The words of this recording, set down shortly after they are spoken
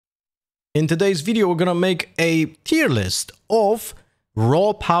In today's video, we're gonna make a tier list of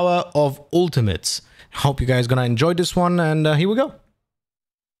raw power of ultimates. Hope you guys gonna enjoy this one, and here we go.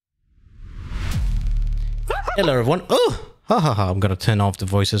 Hello everyone. Oh, I'm gonna turn off the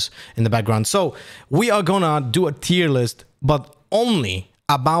voices in the background. So we are gonna do a tier list, but only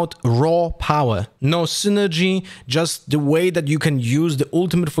about raw power. No synergy, just the way that you can use the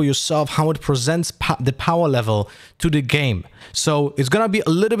ultimate for yourself, how it presents the power level to the game. So it's gonna be a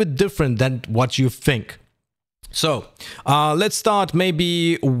little bit different than what you think. So let's start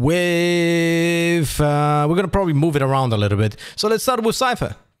maybe with we're gonna probably move it around a little bit. So let's start with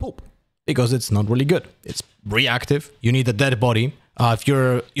Cypher. Poop. Because it's not really good. It's reactive. You need a dead body. If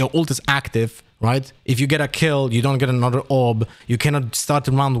your ult is active, right? If you get a kill, you don't get another orb. You cannot start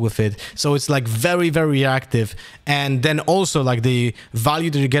a round with it. So it's like very, very reactive. And then also like the value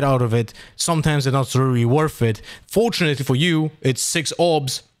that you get out of it, sometimes it's not really worth it. Fortunately for you, it's 6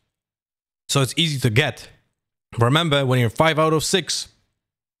 orbs. So it's easy to get. But remember, when you're 5 out of 6,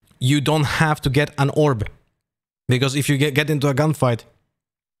 you don't have to get an orb. Because if you get into a gunfight,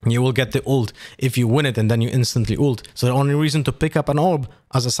 you will get the ult if you win it and then you instantly ult. So the only reason to pick up an orb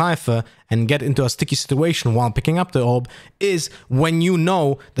as a Cypher and get into a sticky situation while picking up the orb is when you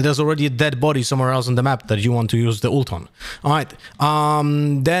know that there's already a dead body somewhere else on the map that you want to use the ult on. All right.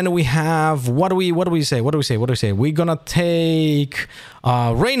 Then we have, what do we say? We're gonna take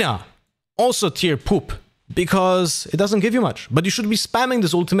Reyna, also tier poop, because it doesn't give you much, but you should be spamming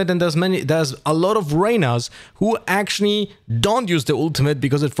this ultimate, and there's a lot of Reynas who actually don't use the ultimate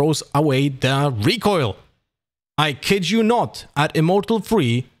because it throws away the recoil. I kid you not, at Immortal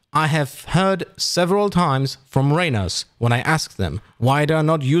 3, I have heard several times from Reynas when I asked them why they are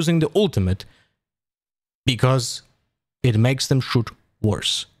not using the ultimate, because it makes them shoot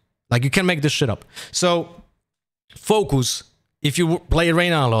worse. Like, you can make this shit up. So, focus. If you play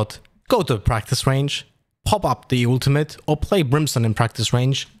Reyna a lot, go to practice range, pop up the ultimate, or play Brimstone in practice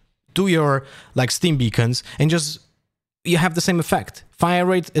range, do your like steam beacons, and just you have the same effect. Fire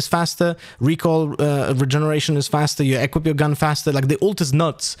rate is faster, recoil regeneration is faster, you equip your gun faster. Like, the ult is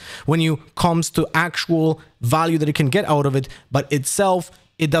nuts when you comes to actual value that you can get out of it, but itself,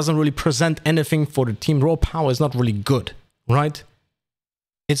 it doesn't really present anything for the team. Raw power is not really good, right?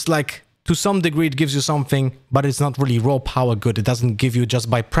 It's like, to some degree, it gives you something, but it's not really raw power good. It doesn't give you, just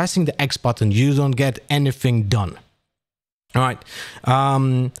by pressing the X button, you don't get anything done. All right.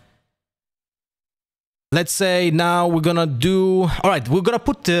 Let's say now we're gonna do... All right, we're gonna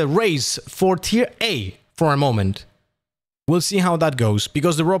put the raise for tier A for a moment. We'll see how that goes,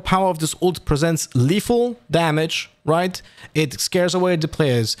 because the raw power of this ult presents lethal damage, right? It scares away the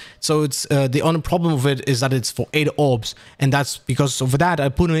players. So it's the only problem with it is that it's for 8 orbs, and that's because of that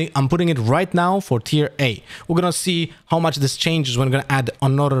I'm putting it right now for tier A. We're gonna see how much this changes when we're gonna add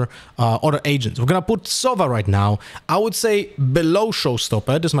another other agents. We're gonna put Sova right now. I would say below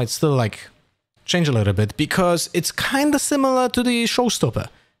Showstopper. This might still like change a little bit because it's kind of similar to the Showstopper.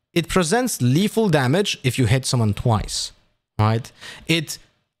 It presents lethal damage if you hit someone twice. Right? It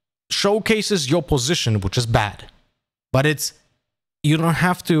showcases your position, which is bad, but you don't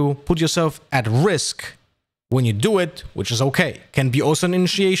have to put yourself at risk when you do it, which is okay. Can be also an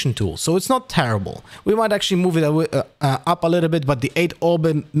initiation tool, so it's not terrible. We might actually move it up a little bit, but the 8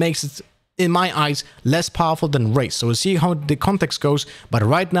 orb makes it, in my eyes, less powerful than Race. So we'll see how the context goes, but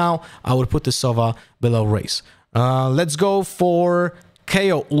right now I would put the Sova below Race. Let's go for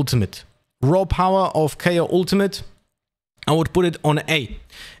KO Ultimate. Raw power of KO Ultimate, I would put it on A.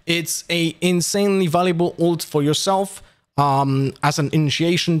 It's a insanely valuable ult for yourself as an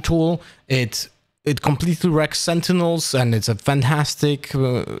initiation tool. It completely wrecks sentinels, and it's a fantastic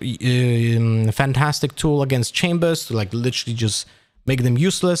fantastic tool against chambers to like literally just make them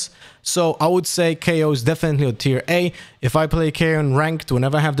useless. So I would say KO is definitely a tier A. If I play KO in ranked,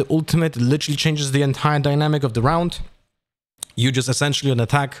 whenever I have the ultimate, it literally changes the entire dynamic of the round. You just essentially an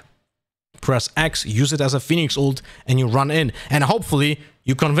attack, press X, use it as a Phoenix ult, and you run in. And hopefully,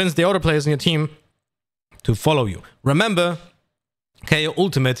 you convince the other players in your team to follow you. Remember, KO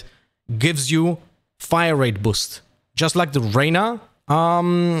Ultimate gives you fire rate boost, just like the Reyna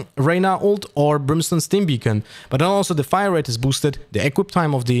ult or Brimstone Steam Beacon. But then also the fire rate is boosted, the equip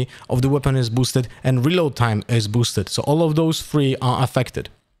time of the weapon is boosted, and reload time is boosted. So all of those 3 are affected.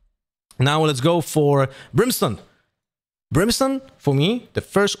 Now let's go for Brimstone. Brimstone, for me, the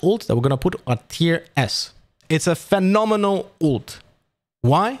first ult that we're gonna put at tier S. It's a phenomenal ult.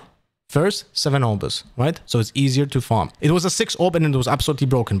 Why? First, 7 orbs, right? So it's easier to farm. It was a 6 orb and it was absolutely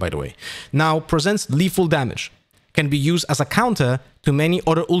broken, by the way. Now, presents lethal damage. Can be used as a counter to many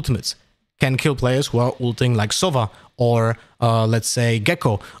other ultimates. can kill players who are ulting like Sova or let's say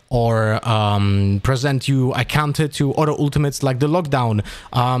Gecko, or present you a counter to other ultimates like the Lockdown.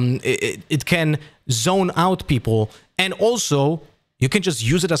 It can zone out people, and also you can just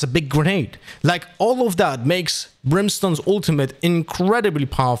use it as a big grenade. Like, all of that makes Brimstone's ultimate incredibly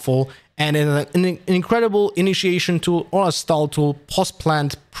powerful and an incredible initiation tool or a stall tool,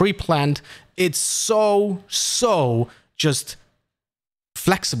 post-plant, pre-plant. It's so just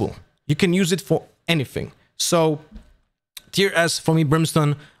flexible. You can use it for anything. So tier S for me,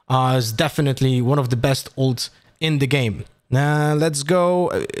 Brimstone is definitely one of the best ults in the game. Now let's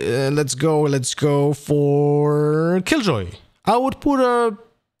go for Killjoy. I would put her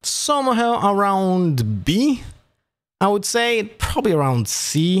somehow around B. I would say probably around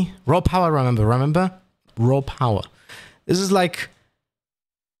C. Raw power, remember? Raw power. This is like,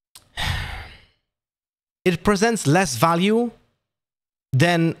 it presents less value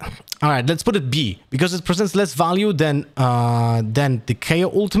than, all right, let's put it B, because it presents less value than the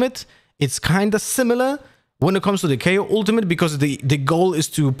KO ultimate. It's kind of similar when it comes to the KO ultimate, because the goal is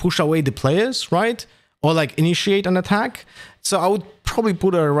to push away the players, right? Or like initiate an attack. So I would probably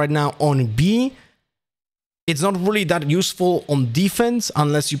put her right now on B. It's not really that useful on defense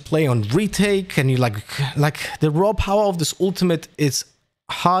unless you play on retake, and you like the raw power of this ultimate is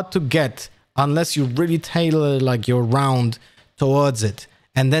hard to get unless you really tailor like your round towards it,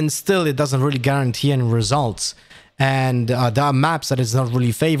 and then still it doesn't really guarantee any results. And there are maps that it's not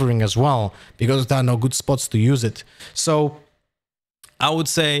really favoring as well, because there are no good spots to use it. So I would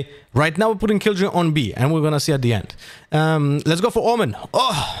say right now we're putting Killjoy on B, and we're gonna see at the end. Let's go for Omen.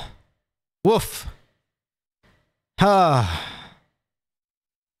 Oh, woof. You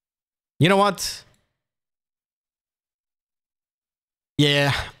know what?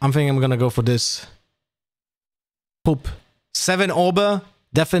 Yeah, I'm thinking I'm gonna go for this. Poop. 7 Orber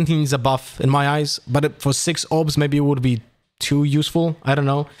definitely needs a buff in my eyes, but for 6 orbs maybe it would be too useful. I don't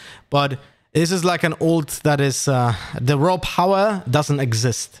know. But this is like an ult that is... the raw power doesn't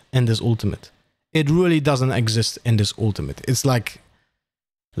exist in this ultimate. It really doesn't exist in this ultimate. It's like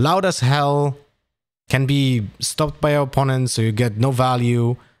loud as hell, can be stopped by your opponent, so you get no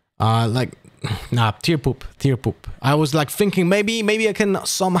value. Like, nah, tier poop, tier poop. I was like thinking maybe I can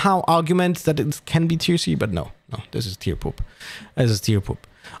somehow argument that it can be tier C, but no, this is tier poop. This is tier poop.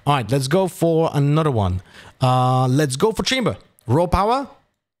 All right, let's go for another one. Let's go for Chamber. Raw power,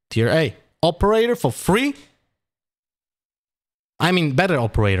 tier A. Operator for free. I mean, better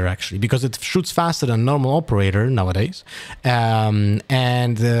operator actually, because it shoots faster than normal operator nowadays. And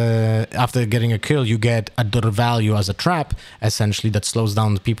after getting a kill, you get a dollar value as a trap, essentially, that slows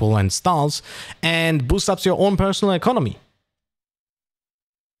down people and stalls, and boosts up your own personal economy.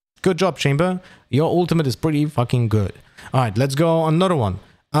 Good job, Chamber. Your ultimate is pretty fucking good. All right, let's go on another one.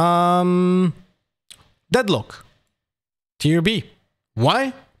 Deadlock. Tier B.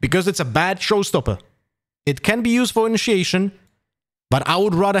 Why? Because it's a bad showstopper. It can be used for initiation, but I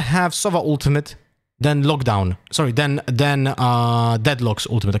would rather have Sova ultimate than Lockdown. Sorry, than Deadlock's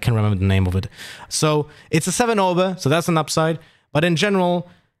ultimate. I can't remember the name of it. So it's a 7 over, so that's an upside. But in general,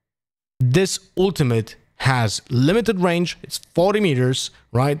 this ultimate has limited range. It's 40 meters,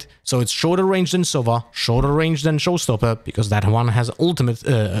 right? So it's shorter range than Sova, shorter range than Showstopper, because that one has ultimate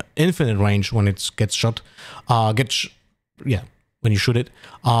infinite range when it gets shot. Yeah, when you shoot it.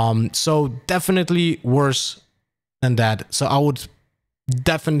 So definitely worse than that. So I would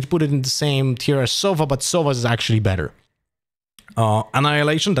definitely put it in the same tier as Sova, but Sova is actually better.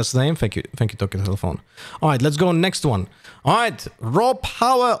 Annihilation, that's the name. Thank you, Tokyo Telephone. All right, let's go next one. All right, raw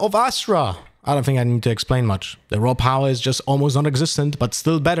power of Astra. I don't think I need to explain much. The raw power is just almost non-existent, but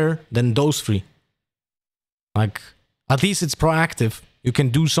still better than those three. Like, at least it's proactive. You can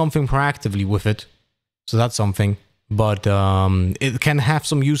do something proactively with it. So that's something. But it can have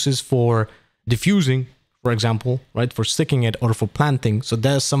some uses for diffusing, for example, right? For sticking it or for planting. So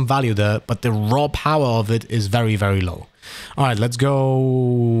there's some value there, but the raw power of it is very, very low. All right, let's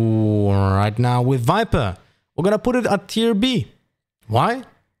go right now with Viper. We're going to put it at tier B. Why?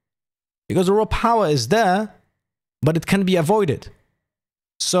 Because the raw power is there, but it can be avoided.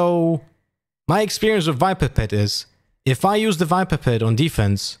 So my experience with Viper Pit is, if I use the Viper Pit on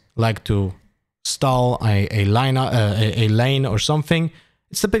defense, like to stall a lane or something,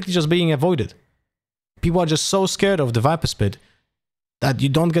 it's typically just being avoided. People are just so scared of the Viper Spit that you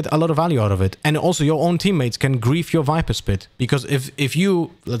don't get a lot of value out of it. And also your own teammates can grief your Viper Spit, because if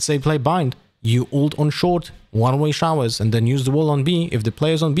you, let's say, play bind, you ult on short, one-way showers, and then use the wall on B. If the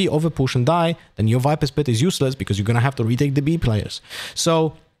players on B overpush and die, then your Viper Spit is useless, because you're gonna have to retake the B players.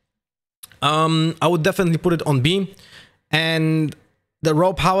 So I would definitely put it on B. And the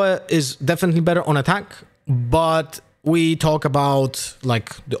raw power is definitely better on attack, but we talk about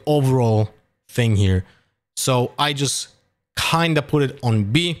like the overall thing here. So I just kind of put it on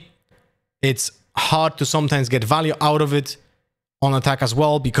B. It's hard to sometimes get value out of it on attack as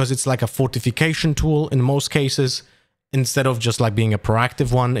well, because it's like a fortification tool in most cases, instead of just like being a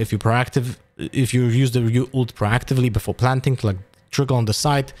proactive one. If you use the ult proactively before planting to like trigger on the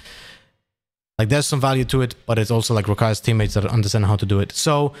side, like there's some value to it, but it also like requires teammates that understand how to do it.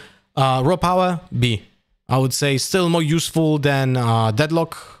 So raw power, B. I would say still more useful than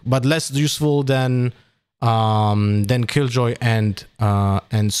Deadlock, but less useful than Killjoy and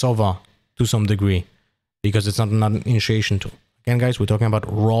Sova to some degree, because it's not an initiation tool. Again, guys, we're talking about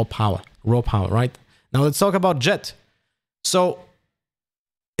raw power, right? Now let's talk about Jet. So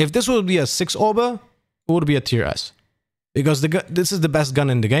if this would be a 6-orber, it would be a tier S, because this is the best gun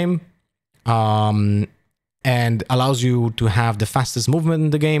in the game, and allows you to have the fastest movement in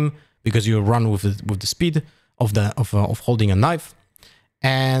the game, because you run with the speed of holding a knife,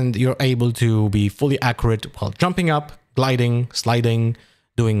 and you're able to be fully accurate while jumping up, gliding, sliding,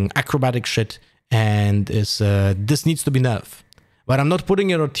 doing acrobatic shit, and this needs to be nerfed. But I'm not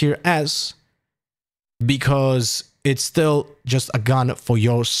putting it on tier S because it's still just a gun for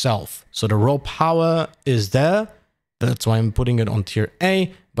yourself. So the raw power is there. That's why I'm putting it on tier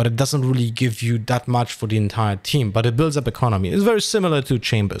A, but it doesn't really give you that much for the entire team, but it builds up economy. It's very similar to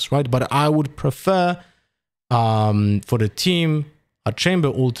Chambers, right? But I would prefer for the team a Chamber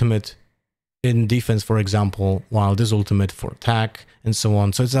ultimate in defense, for example, while this ultimate for attack and so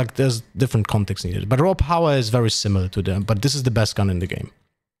on. So it's like there's different context needed, but raw power is very similar to them, but this is the best gun in the game.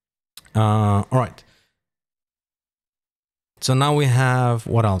 All right. So now we have,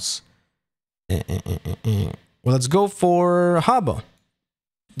 what else? Well, let's go for Harbor.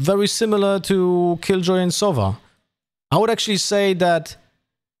 Very similar to Killjoy and Sova. I would actually say that,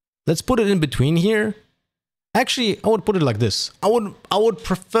 let's put it in between here. Actually, I would put it like this. I would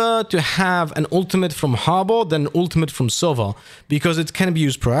prefer to have an ultimate from Harbor than an ultimate from Sova, because it can be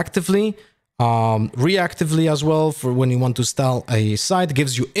used proactively, reactively as well, for when you want to stall a site. It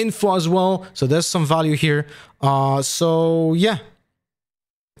gives you info as well, so there's some value here. So yeah,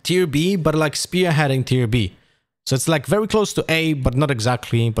 tier B, but like spearheading tier B. So it's like very close to A, but not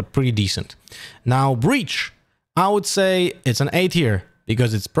exactly, but pretty decent. Now Breach, I would say it's an A tier,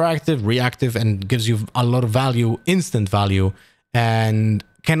 because it's proactive, reactive, and gives you a lot of value, instant value, and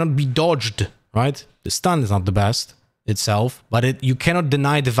cannot be dodged, right? The stun is not the best itself, but you cannot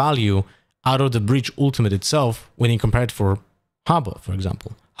deny the value out of the Breach ultimate itself when you compare it for Harbor, for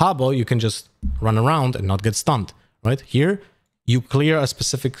example. Harbor, you can just run around and not get stunned, right? Here, you clear a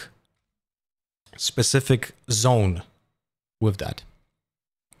specific zone with that.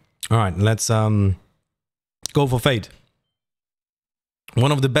 All right, let's go for Fade.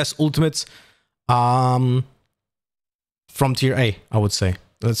 One of the best ultimates from tier A, I would say.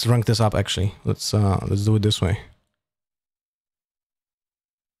 Let's rank this up actually. Let's do it this way.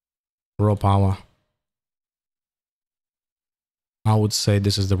 Raw power. I would say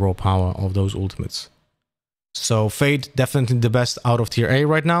this is the raw power of those ultimates. So Fade, definitely the best out of tier A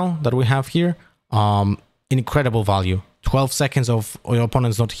right now that we have here. Incredible value. 12 seconds of your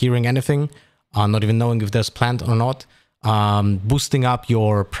opponent's not hearing anything, not even knowing if there's plant or not. Boosting up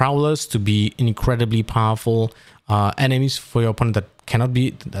your prowlers to be incredibly powerful enemies for your opponent that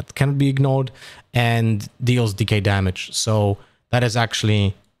cannot be ignored, and deals decay damage. So that is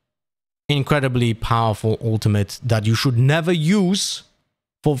actually incredibly powerful ultimate that you should never use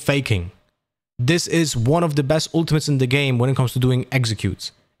for faking. This is one of the best ultimates in the game when it comes to doing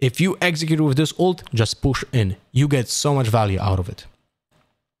executes. If you execute with this ult, just push in. You get so much value out of it.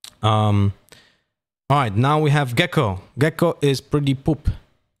 All right, now we have Gecko. Gecko is pretty poop.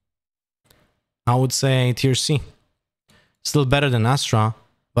 I would say tier C. Still better than Astra,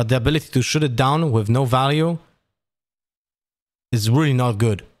 but the ability to shoot it down with no value is really not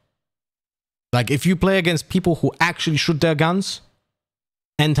good. Like, if you play against people who actually shoot their guns,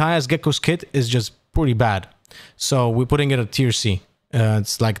 entire Gecko's kit is just pretty bad. So we're putting it at tier C.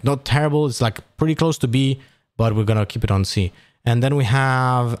 It's like not terrible, it's like pretty close to B, but we're gonna keep it on C. And then we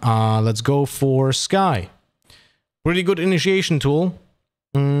have, let's go for Sky. Pretty good initiation tool.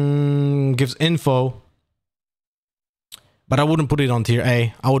 Gives info. But I wouldn't put it on tier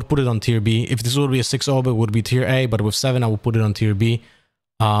A. I would put it on tier B. If this would be a 6 orb, it would be tier A, but with 7, I would put it on tier B.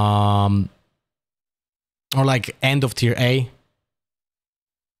 Or like end of tier A.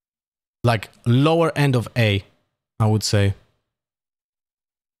 Like lower end of A, I would say.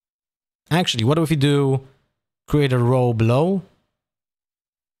 Actually, what if we do create a row below?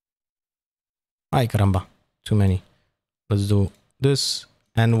 Ay, caramba. Too many. Let's do this,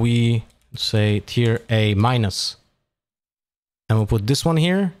 and we say tier A minus. And we'll put this one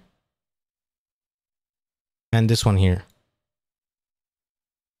here. And this one here.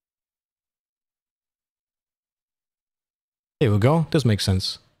 There we go. This makes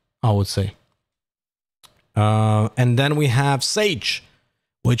sense, I would say. And then we have Sage,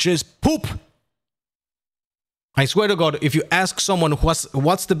 which is poop. I swear to God, if you ask someone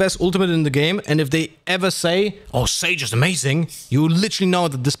what's the best ultimate in the game, and if they ever say, oh, Sage is amazing, you literally know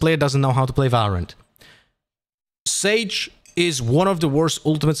that this player doesn't know how to play Valorant. Sage is one of the worst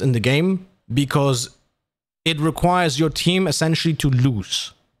ultimates in the game because it requires your team essentially to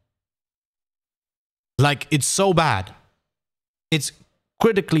lose. Like, it's so bad. It's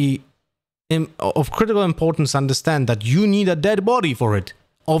of critical importance to understand that you need a dead body for it,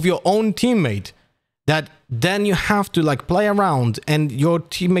 of your own teammate, that then you have to like play around and your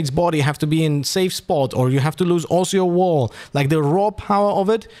teammate's body have to be in safe spot, or you have to lose also your wall. Like, the raw power of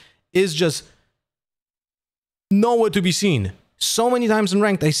it is just nowhere to be seen. So many times in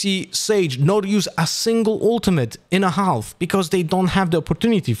ranked I see Sage not use a single ultimate in a half because they don't have the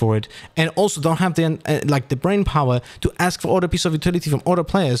opportunity for it, and also don't have the like the brain power to ask for other piece of utility from other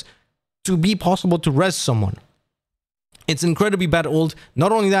players to be possible to res someone. It's incredibly bad ult.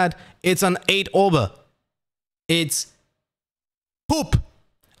 Not only that, it's an 8-orber. It's poop.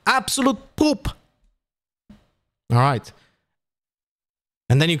 Absolute poop. All right.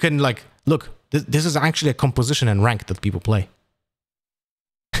 And then you can like, look, this is actually a composition and rank that people play.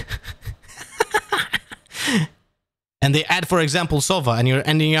 And they add, for example, Sova, and you're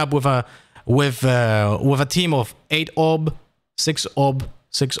ending up with a team of 8-orb, 6-orb,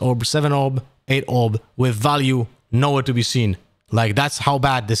 6-orb, 7-orb, 8-orb with value nowhere to be seen. Like, that's how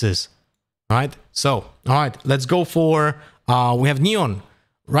bad this is. All right. So, all right, let's go for we have Neon.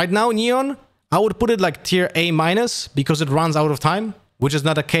 Right now, Neon, I would put it like tier A minus because it runs out of time, which is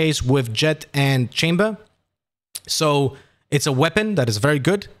not the case with Jet and Chamber. So it's a weapon that is very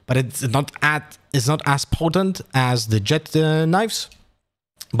good, but it's not as potent as the Jet knives.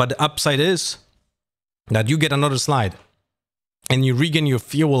 But the upside is that you get another slide and you regain your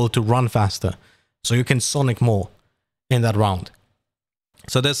fuel to run faster, so you can sonic more in that round.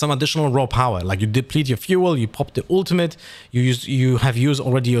 So there's some additional raw power, like you deplete your fuel, you pop the ultimate, you have used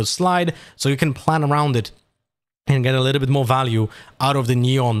already your slide, so you can plan around it and get a little bit more value out of the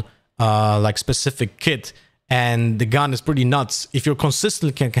Neon like specific kit. And the gun is pretty nuts. If you're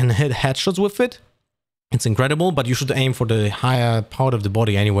consistently can hit headshots with it, it's incredible, but you should aim for the higher part of the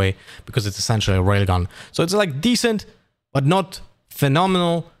body anyway, because it's essentially a railgun. So it's like decent, but not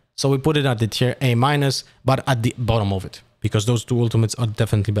phenomenal. So we put it at the tier A minus, but at the bottom of it, because those two ultimates are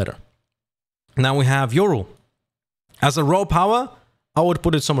definitely better. Now we have Yoru. As a raw power, I would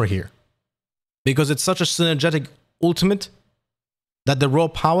put it somewhere here, because it's such a synergetic ultimate that the raw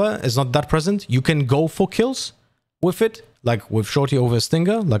power is not that present. You can go for kills with it, like with Shorty over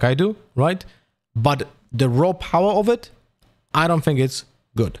Stinger, like I do, right? But the raw power of it, I don't think it's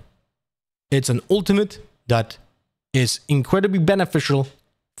good. It's an ultimate that is incredibly beneficial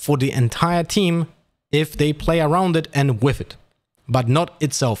for the entire team if they play around it and with it, but not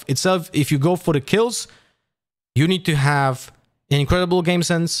itself. Itself, if you go for the kills, you need to have incredible game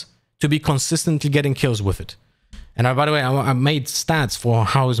sense to be consistently getting kills with it. And by the way, I made stats for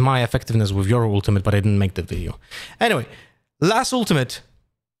how is my effectiveness with your ultimate, but I didn't make the video. Anyway, last ultimate,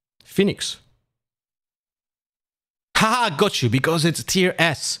 Phoenix. Haha, got you, because it's tier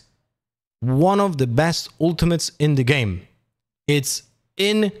S. One of the best ultimates in the game. It's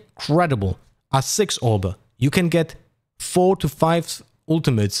incredible. A 6-orber. You can get 4 to 5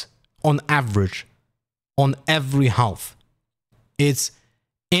 ultimates on average on every half. It's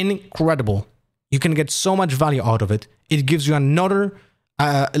incredible. You can get so much value out of it. It gives you another,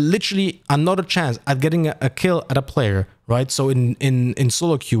 literally another chance at getting a kill at a player, right? So in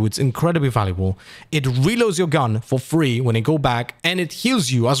solo queue, it's incredibly valuable. It reloads your gun for free when you go back, and it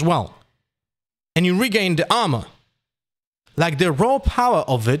heals you as well. And you regain the armor. Like, the raw power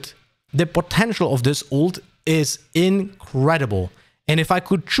of it, the potential of this ult is incredible. And if I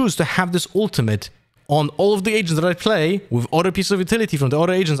could choose to have this ultimate on all of the agents that I play with other pieces of utility from the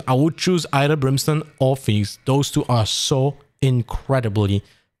other agents, I would choose either Brimstone or Phoenix. Those two are so incredibly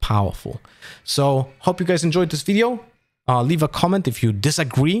powerful. So, hope you guys enjoyed this video. Leave a comment if you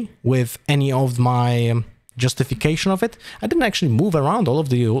disagree with any of my justification of it. I didn't actually move around a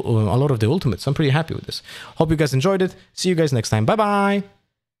lot of the ultimates. I'm pretty happy with this. Hope you guys enjoyed it. See you guys next time. Bye bye.